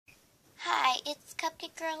it's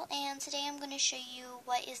Cupcake Girl, and today I'm going to show you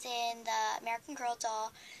what is in the American Girl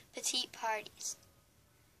doll Petite parties.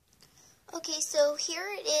 Okay, so here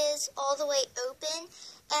it is all the way open,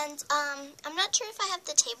 and I'm not sure if I have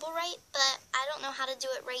the table right, but I don't know how to do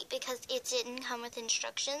it right because it didn't come with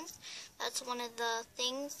instructions. That's one of the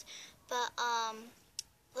things, but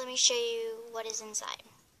let me show you what is inside.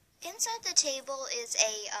 Inside the table is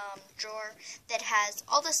a drawer that has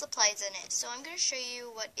all the supplies in it, so I'm going to show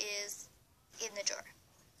you what is in the drawer.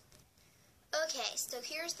 Okay, so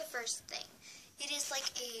here's the first thing. It is like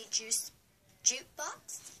a jute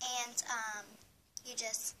box, and you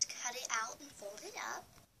just cut it out and fold it up.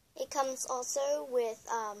 It comes also with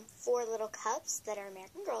 4 little cups that are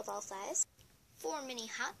American Girl doll size, 4 mini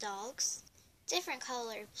hot dogs, different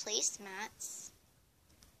colored placemats,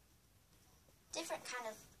 different kind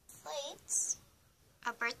of plates,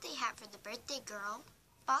 a birthday hat for the birthday girl,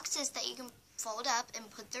 boxes that you can fold up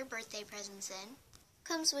and put their birthday presents in.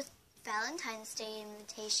 Comes with Valentine's Day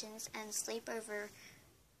invitations and sleepover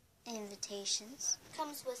invitations.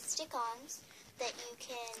 Comes with stick-ons that you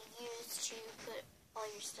can use to put all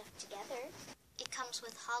your stuff together. It comes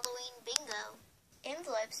with Halloween bingo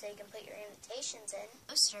envelopes so you can put your invitations in.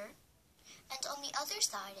 Poster. And on the other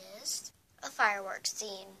side is a fireworks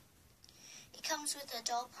scene. It comes with a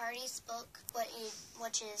doll parties book,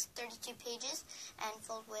 which is 32 pages and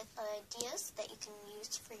filled with ideas that you can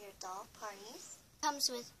use for your doll parties.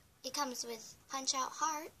 It comes with punch-out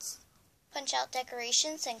hearts, punch-out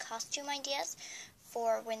decorations and costume ideas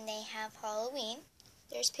for when they have Halloween.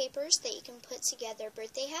 There's papers that you can put together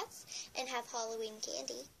birthday hats and have Halloween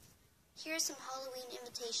candy. Here's some Halloween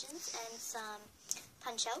invitations and some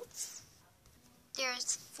punch-outs.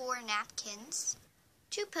 There's 4 napkins,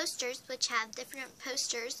 2 posters which have different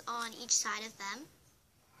posters on each side of them.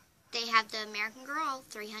 They have the American Girl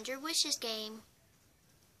 300 Wishes game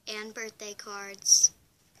and birthday cards.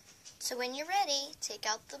 So when you're ready, take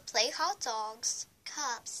out the play hot dogs,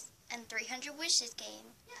 cups, and 300 Wishes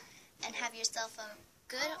game and have yourself a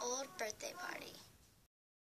good old birthday party.